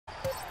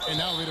And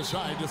now they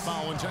decide to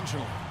foul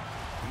intentionally.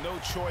 No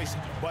choice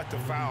but to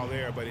foul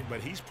there,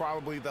 but he's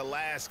probably the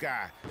last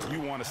guy you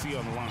want to see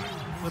on the line.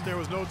 But there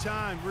was no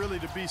time really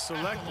to be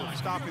selective.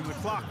 Stopping the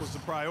clock was the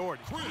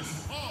priority.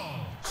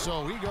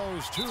 So he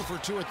goes 2 for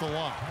 2 at the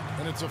line,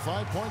 and it's a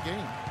 5-point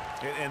game.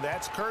 And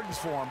that's curtains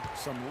for him.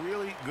 Some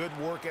really good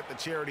work at the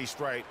charity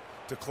stripe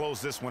to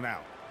close this one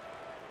out.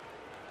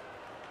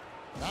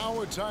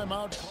 Now a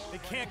timeout. They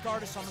can't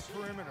guard us on the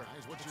perimeter.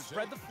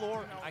 Spread the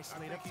floor and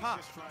isolate up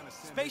top.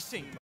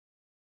 Spacing.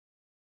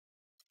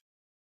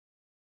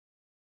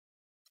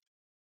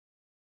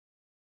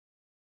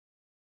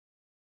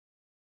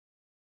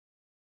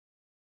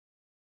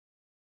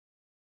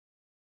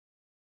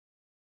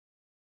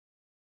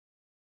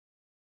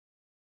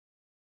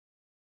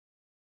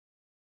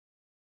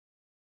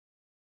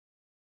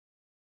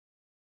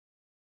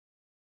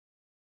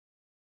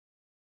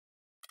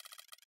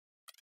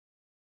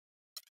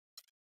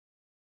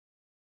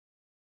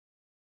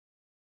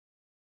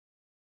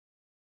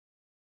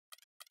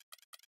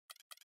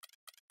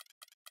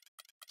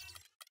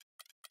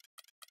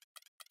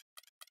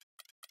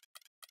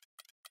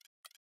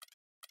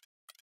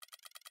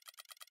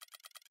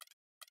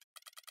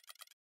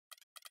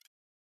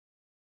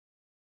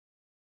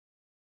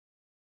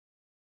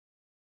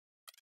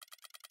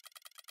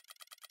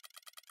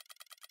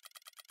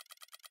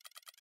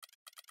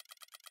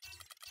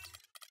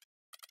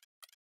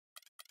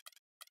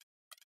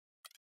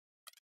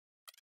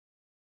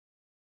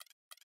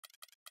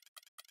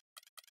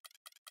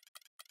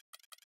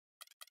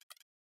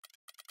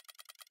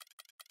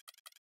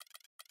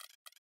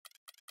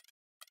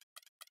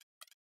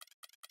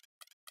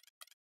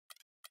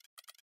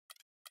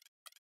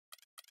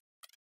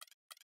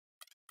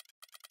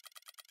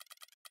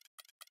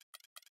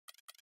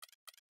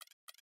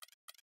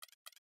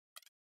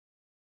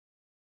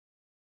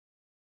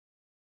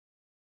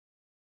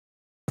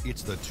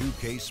 It's the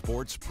 2K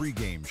Sports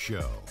pregame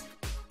show.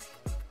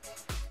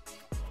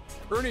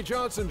 Ernie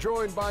Johnson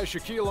joined by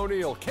Shaquille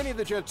O'Neal. Kenny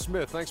the Jet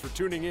Smith, thanks for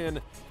tuning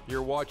in.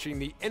 You're watching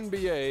the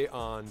NBA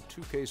on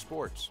 2K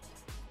Sports.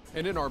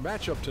 And in our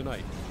matchup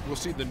tonight, we'll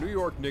see the New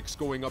York Knicks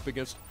going up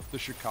against the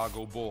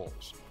Chicago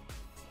Bulls.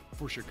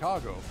 For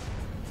Chicago,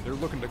 they're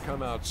looking to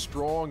come out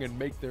strong and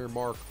make their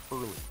mark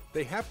early.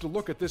 They have to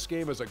look at this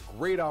game as a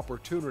great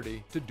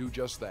opportunity to do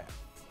just that.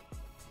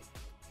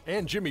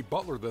 And Jimmy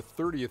Butler, the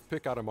 30th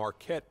pick out of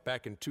Marquette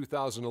back in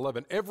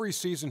 2011. Every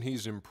season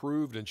he's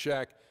improved, and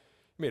Shaq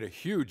made a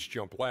huge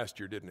jump last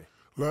year, didn't he?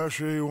 Last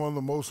year he won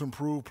the Most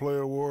Improved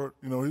Player award.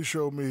 You know, he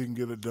showed me he can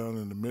get it done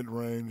in the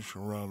mid-range,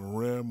 around the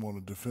rim, on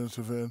the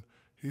defensive end.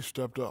 He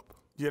stepped up.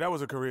 Yeah, that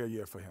was a career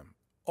year for him,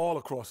 all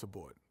across the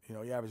board. You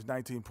know, he averaged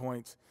 19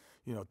 points,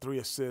 3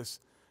 assists,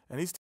 and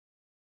he's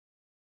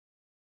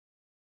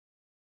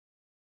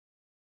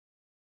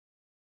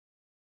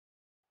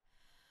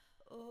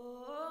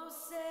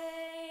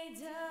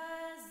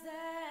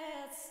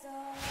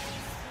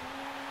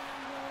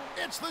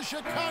It's the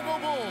Chicago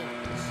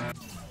Bulls.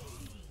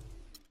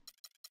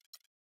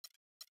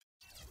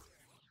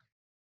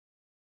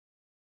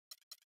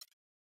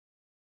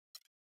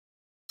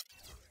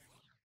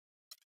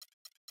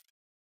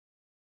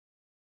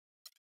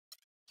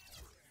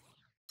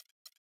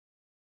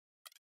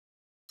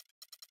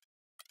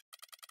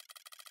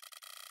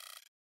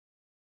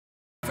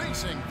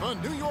 Facing the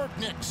New York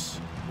Knicks.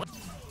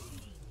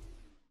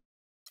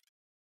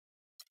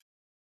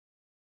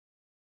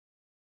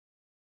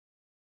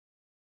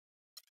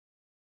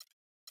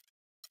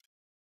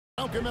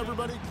 Welcome,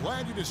 everybody.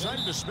 Glad you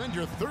decided to spend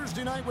your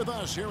Thursday night with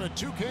us here at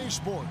 2K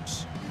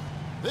Sports.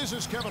 This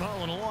is Kevin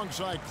Harlan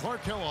alongside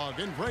Clark Kellogg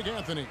and Greg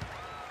Anthony.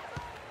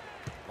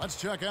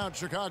 Let's check out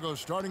Chicago's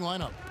starting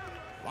lineup.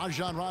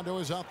 Rajon Rondo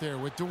is out there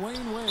with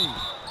Dwayne Wade.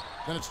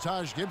 Then it's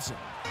Taj Gibson.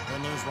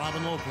 Then there's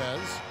Robin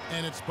Lopez.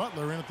 And it's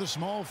Butler in at the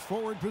small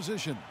forward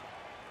position.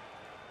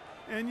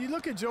 And you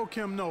look at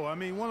Joakim Noah, I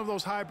mean, one of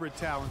those hybrid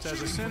talents.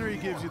 As a center, he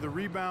gives you the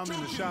rebound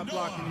and the shot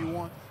blocking you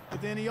want.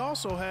 But then he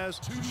also has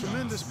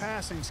tremendous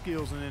passing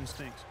skills and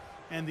instincts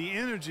and the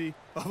energy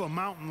of a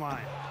mountain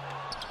lion.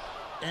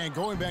 And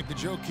going back to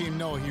Joakim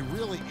Noah, he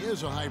really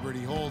is a hybrid.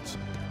 He holds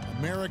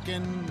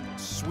American,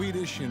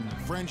 Swedish, and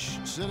French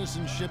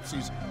citizenships.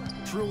 He's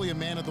truly a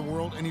man of the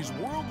world, and he's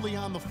worldly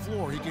on the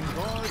floor. He can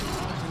guard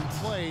and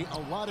play a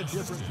lot of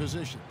different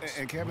positions.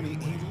 And Kevin,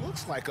 he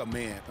looks like a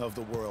man of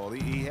the world.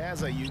 He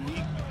has a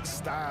unique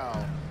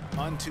style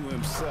unto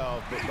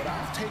himself, but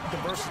I'll take the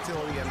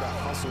versatility and the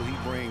hustle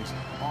he brings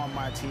on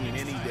my team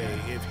any day.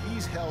 If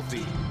he's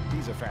healthy,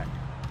 he's a factor.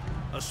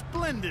 A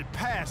splendid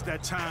pass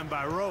that time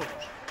by Rose.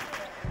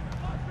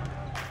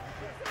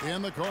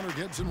 In the corner,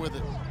 Gibson with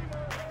it.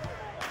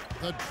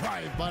 The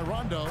drive by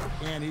Rondo,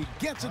 and he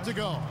gets it to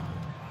go.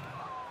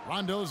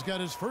 Rondo's got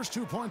his first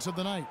 2 points of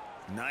the night.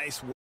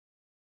 Nice work.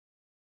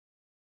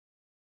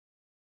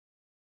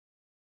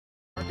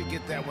 Hard to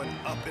get that one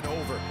up and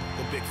over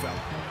the big fella.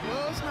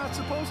 Well, it's not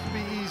supposed to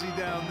be easy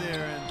down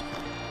there,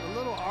 and a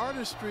little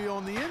artistry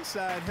on the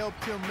inside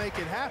helped him make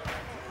it happen.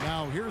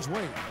 Now here's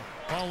Wade,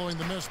 following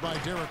the miss by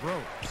Derrick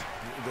Rose.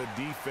 The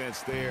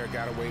defense there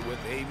got away with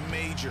a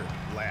major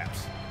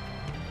lapse.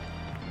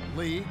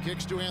 Lee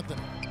kicks to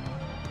Anthony.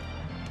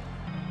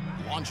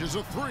 Launches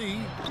a three.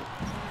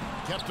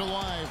 Kept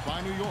alive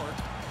by New York.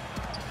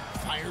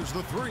 Fires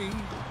the three.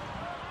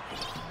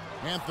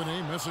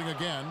 Anthony missing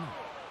again.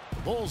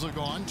 The Bulls have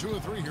gone 2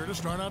 of 3 here to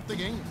start out the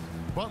game.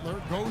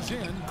 Butler goes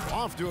in.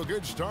 Off to a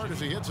good start as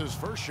he hits his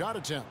first shot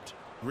attempt.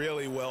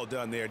 Really well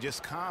done there.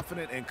 Just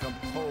confident and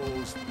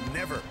composed.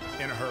 Never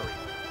in a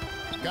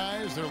hurry.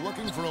 Guys, they're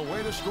looking for a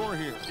way to score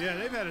here. Yeah,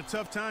 they've had a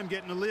tough time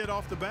getting the lid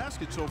off the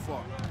basket so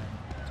far.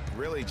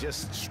 Really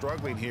just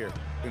struggling here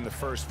in the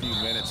first few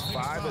minutes.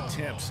 5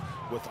 attempts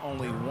with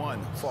only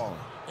 1 falling.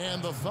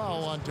 And the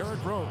foul on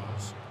Derrick Rose.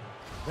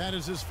 That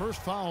is his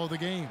first foul of the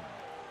game.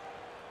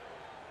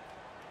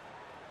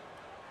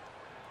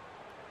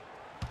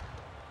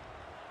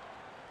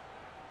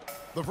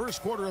 The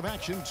first quarter of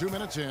action, 2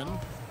 minutes in.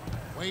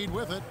 Wade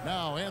with it.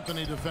 Now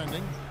Anthony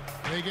defending.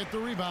 They get the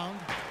rebound.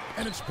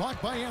 And it's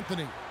blocked by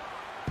Anthony.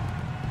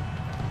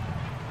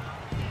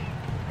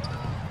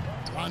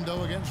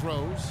 Rondo against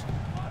Rose.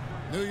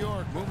 New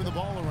York moving the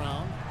ball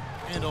around.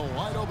 And a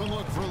wide open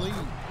look for Lee.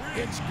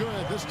 It's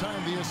good. This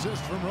time the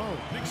assist from Rose.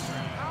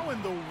 How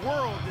in the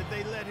world did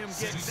they let him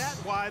get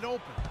that wide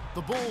open?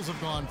 The Bulls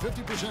have gone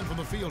 50% from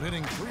the field,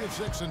 hitting 3 of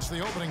 6 since the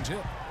opening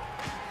tip.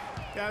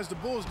 Guys, the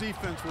Bulls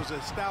defense was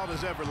as stout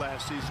as ever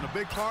last season. A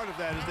big part of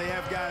that is they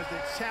have guys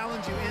that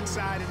challenge you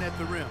inside and at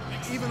the rim.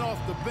 Even off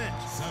the bench,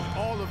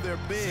 all of their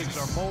bigs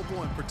are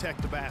mobile and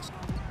protect the basket.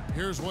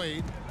 Here's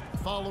Wade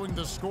following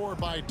the score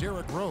by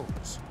Derrick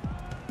Rose.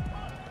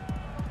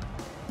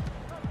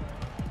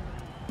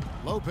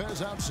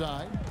 Lopez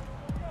outside.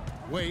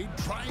 Wade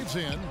drives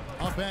in,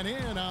 up and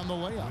in on the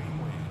layup.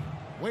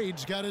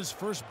 Wade's got his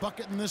first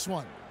bucket in this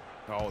one.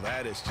 Oh,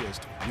 that is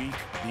just weak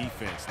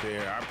defense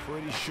there. I'm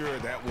pretty sure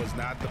that was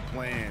not the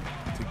plan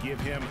to give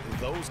him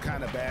those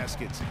kind of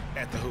baskets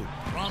at the hoop.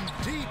 From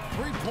deep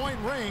three-point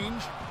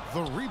range,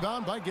 the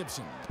rebound by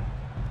Gibson.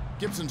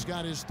 Gibson's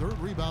got his 3rd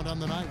rebound on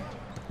the night.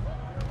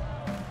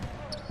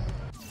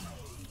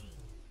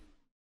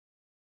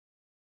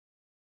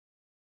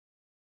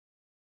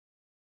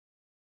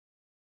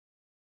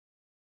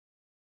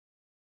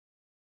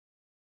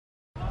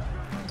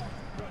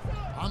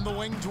 On the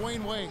wing,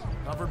 Dwayne Wade,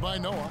 covered by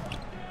Noah.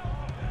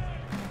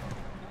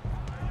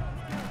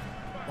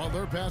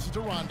 Butler passes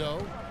to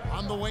Rondo.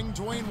 On the wing,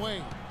 Dwayne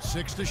Wade.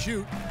 6 to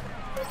shoot.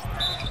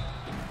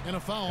 And a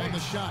foul on the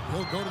shot.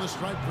 He'll go to the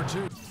stripe for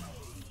 2.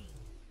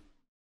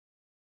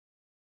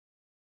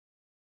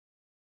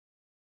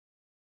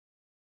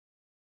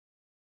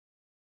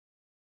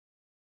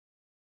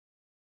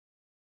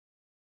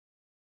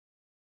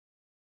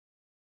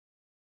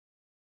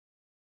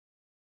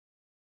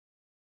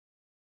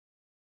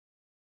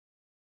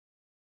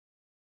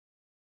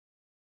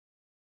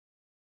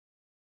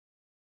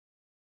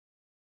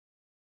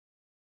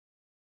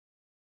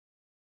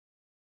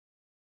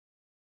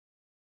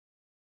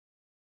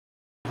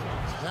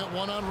 That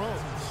one on Rose.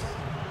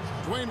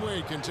 Dwayne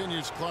Wade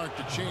continues Clark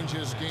to change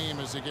his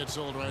game as he gets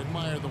older. I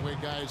admire the way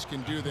guys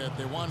can do that.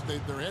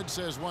 Their head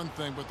says one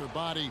thing, but their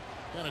body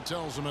kind of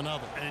tells them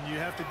another. And you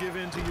have to give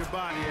in to your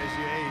body as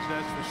you age,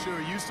 that's for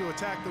sure. Used to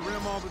attack the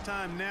rim all the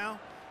time. Now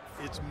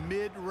it's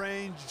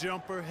mid-range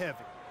jumper heavy.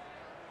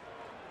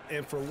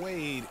 And for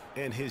Wade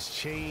and his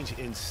change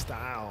in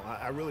style,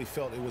 I really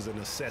felt it was a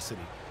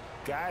necessity.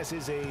 Guys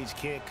his age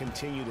can't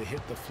continue to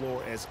hit the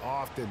floor as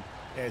often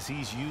as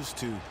he's used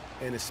to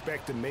and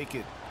expect to make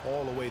it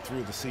all the way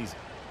through the season.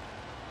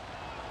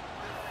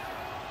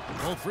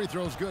 Both free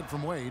throws good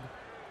from Wade.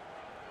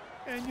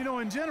 And, you know,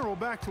 in general,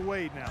 back to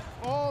Wade now.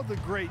 All the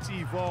greats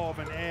evolve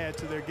and add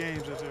to their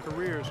games as their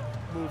careers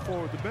move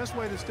forward. The best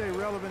way to stay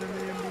relevant in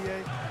the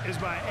NBA is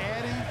by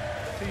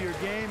adding to your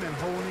game and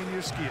honing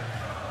your skill.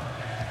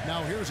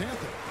 Now here's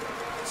Anthony.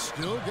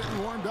 Still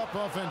getting warmed up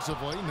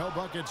offensively. No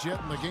buckets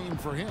yet in the game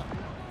for him.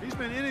 He's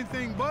been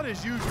anything but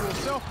his usual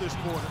self this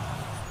quarter.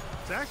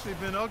 It's actually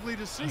been ugly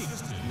to see.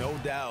 No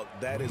doubt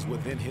that is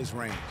within his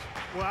range.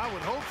 Well, I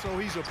would hope so.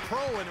 He's a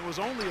pro, and it was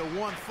only a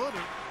one-footer.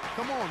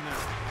 Come on now.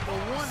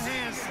 The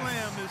one-hand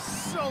slam is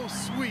so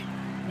sweet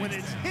when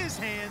it's his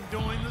hand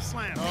doing the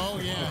slam. Oh,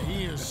 yeah,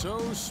 he is so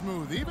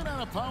smooth, even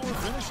on a power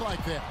finish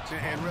like that.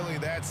 And really,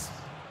 that's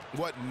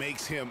what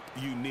makes him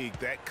unique,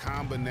 that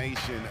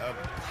combination of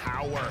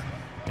power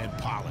and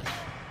polish.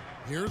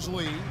 Here's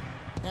Lee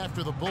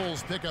after the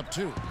Bulls pick up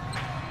 2.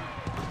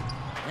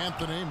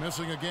 Anthony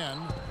missing again.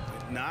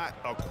 Not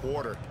a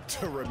quarter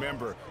to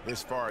remember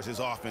as far as his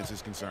offense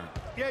is concerned.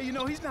 Yeah, you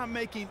know, he's not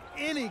making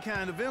any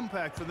kind of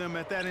impact for them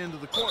at that end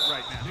of the court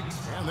right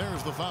now. And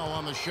there's the foul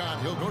on the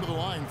shot. He'll go to the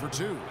line for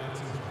 2.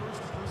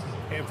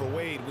 And for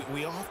Wade,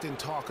 we often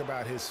talk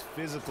about his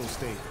physical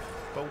state,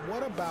 but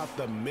what about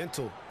the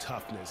mental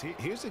toughness?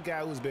 Here's a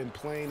guy who's been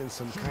playing in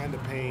some kind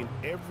of pain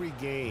every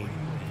game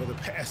for the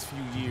past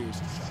few years,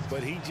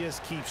 but he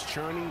just keeps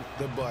churning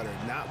the butter,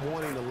 not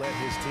wanting to let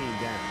his team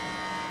down.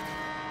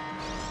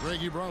 Greg,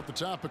 you brought up the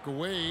topic of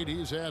Wade.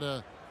 He's had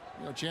a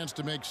A chance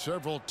to make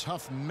several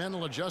tough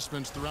mental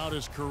adjustments throughout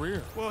his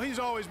career. Well, he's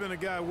always been a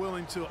guy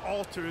willing to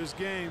alter his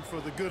game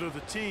for the good of the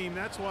team.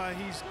 That's why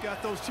he's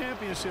got those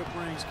championship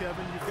rings,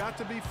 Kevin. You've got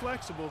to be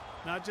flexible,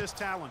 not just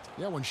talented.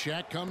 Yeah, when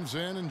Shaq comes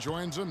in and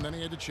joins him, then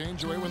he had to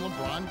change away when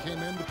LeBron came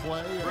in to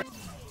play.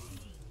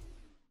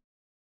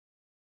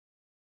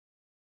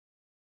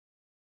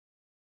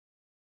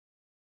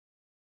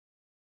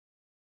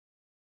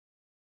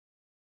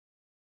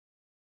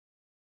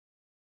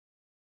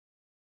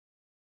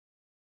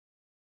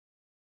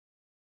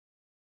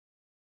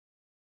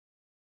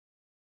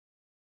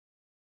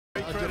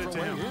 Great credit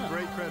to him. Yeah.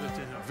 Great credit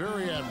to him.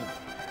 Very admirable.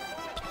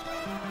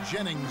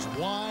 Jennings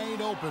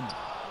wide open.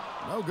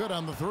 No good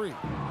on the three.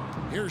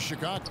 Here's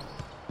Chicago.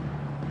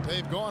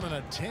 They've gone on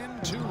a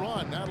 10-2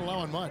 run, not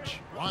allowing much.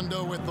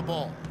 Rondo with the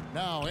ball.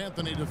 Now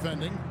Anthony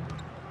defending.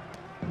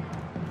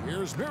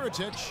 Here's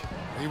Mirotic.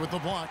 He with the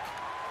block.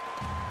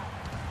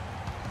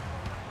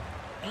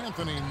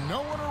 Anthony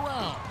no one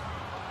around.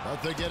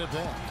 But they get it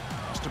back.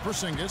 It's to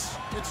Porzingis.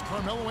 It's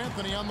Carmelo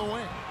Anthony on the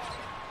wing.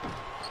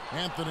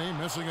 Anthony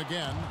missing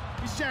again.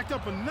 He's jacked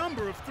up a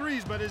number of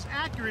threes, but his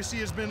accuracy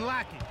has been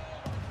lacking.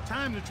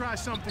 Time to try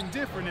something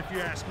different, if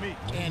you ask me.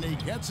 And he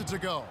gets it to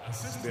go.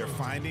 They're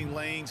finding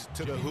lanes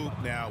to the hoop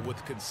now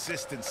with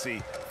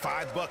consistency.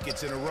 5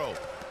 buckets in a row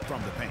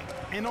from the paint.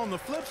 And on the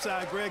flip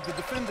side, Greg, the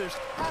defenders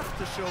have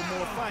to show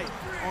more fight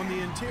on the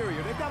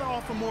interior. They've got to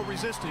offer more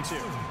resistance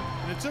here.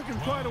 And it took him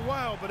quite a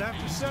while, but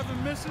after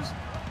 7 misses,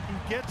 he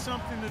gets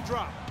something to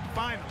drop,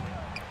 finally.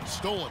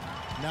 Stolen.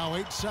 Now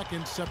 8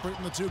 seconds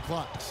separating the 2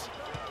 clocks.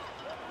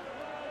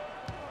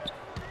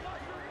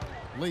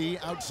 Lee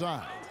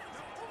outside.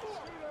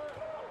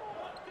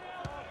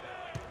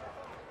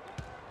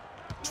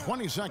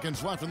 20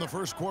 seconds left in the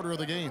first quarter of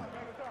the game.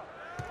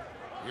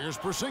 Here's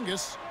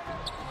Porzingis.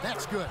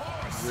 That's good.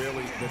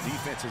 Really, the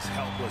defense is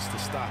helpless to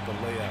stop the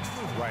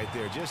layup right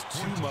there. Just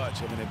too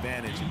much of an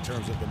advantage in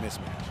terms of the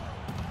mismatch.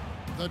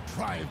 The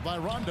drive by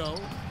Rondo.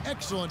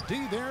 Excellent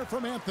D there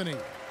from Anthony.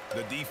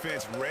 The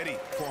defense ready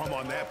for him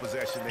on that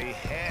possession. They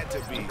had to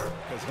be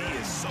because he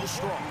is so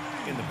strong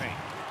in the paint.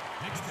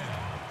 Next down,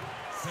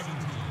 17,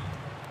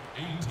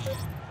 18.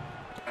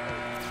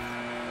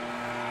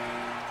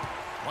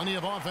 Plenty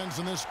of offense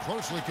in this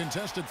closely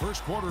contested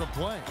first quarter of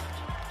play.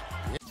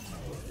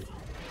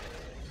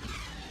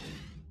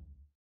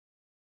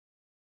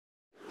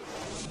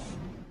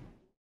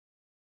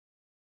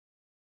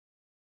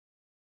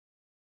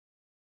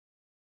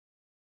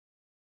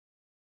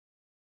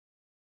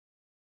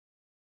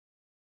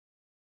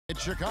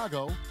 It's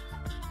Chicago.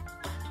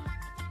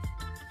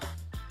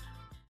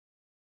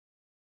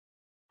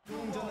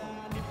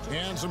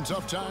 And some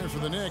tough times for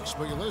the Knicks,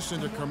 but you listen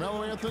to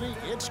Carmelo Anthony,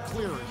 it's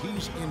clear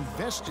he's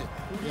invested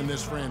in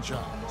this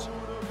franchise.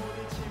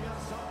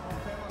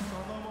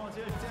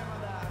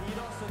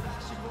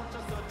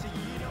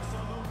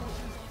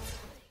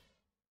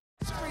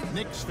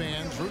 Knicks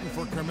fans rooting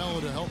for Carmelo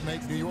to help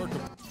make New York a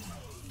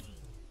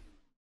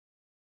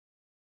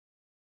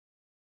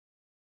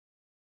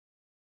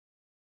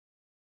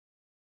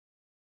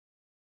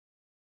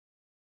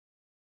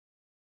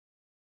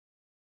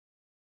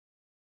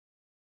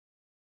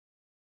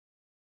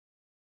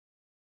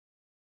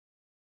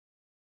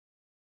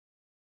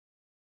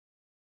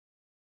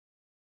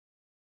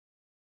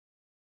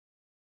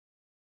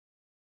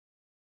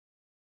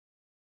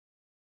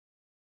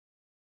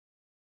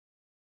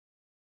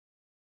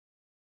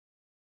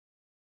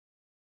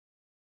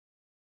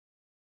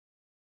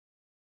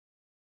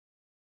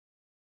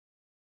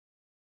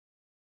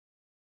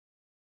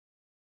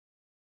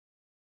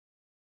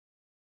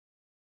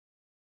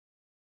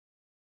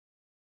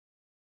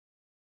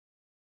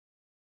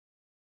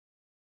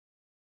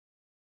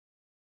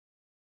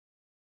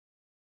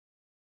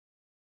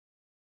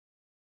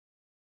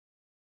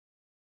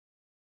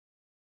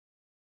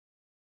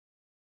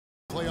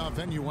playoff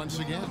venue once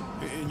again.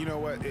 And you know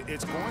what?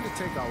 It's going to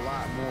take a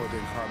lot more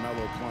than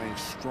Carmelo playing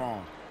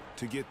strong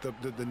to get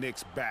the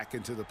Knicks back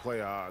into the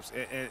playoffs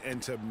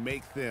and to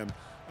make them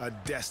a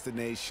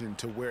destination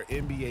to where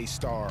NBA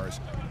stars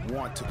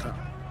want to come.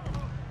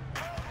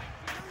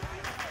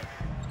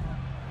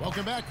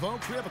 Welcome back,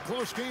 folks. We have a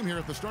close game here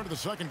at the start of the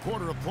second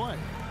quarter of play.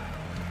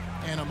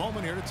 And a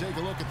moment here to take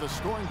a look at the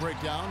scoring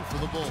breakdown for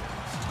the Bulls.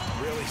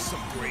 Really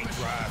some great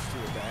drives to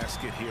the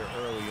basket here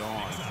early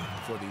on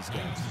for these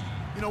guys.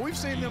 You know, we've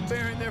seen them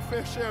bearing their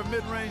fair share of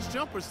mid-range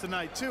jumpers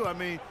tonight, too. I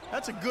mean,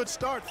 that's a good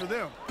start for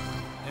them.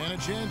 And a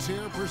chance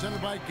here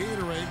presented by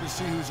Gatorade to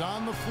see who's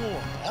on the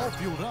floor, all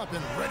fueled up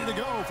and ready to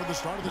go for the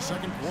start of the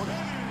second quarter.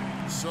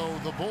 So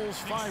the Bulls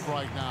 5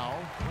 right now.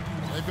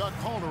 They've got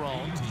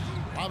Calderon,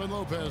 Robin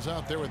Lopez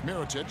out there with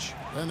Mirotic.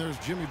 Then there's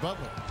Jimmy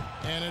Butler.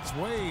 And it's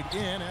Wade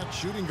in at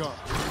shooting guard.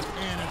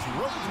 And it's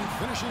Rosen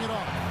finishing it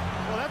off.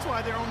 Well, that's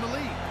why they're on the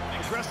lead.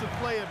 Aggressive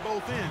play at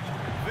both ends.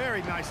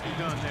 Very nicely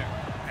done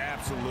there.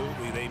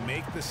 Absolutely. They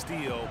make the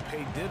steal,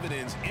 pay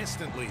dividends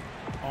instantly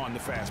on the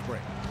fast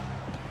break.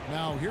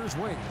 Now here's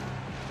Wade.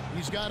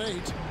 He's got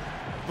 8.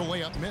 The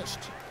layup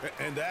missed.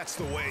 And that's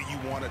the way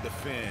you want to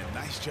defend.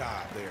 Nice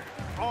job there.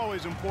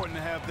 Always important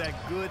to have that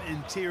good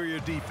interior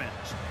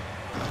defense.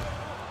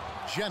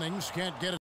 Jennings can't get it.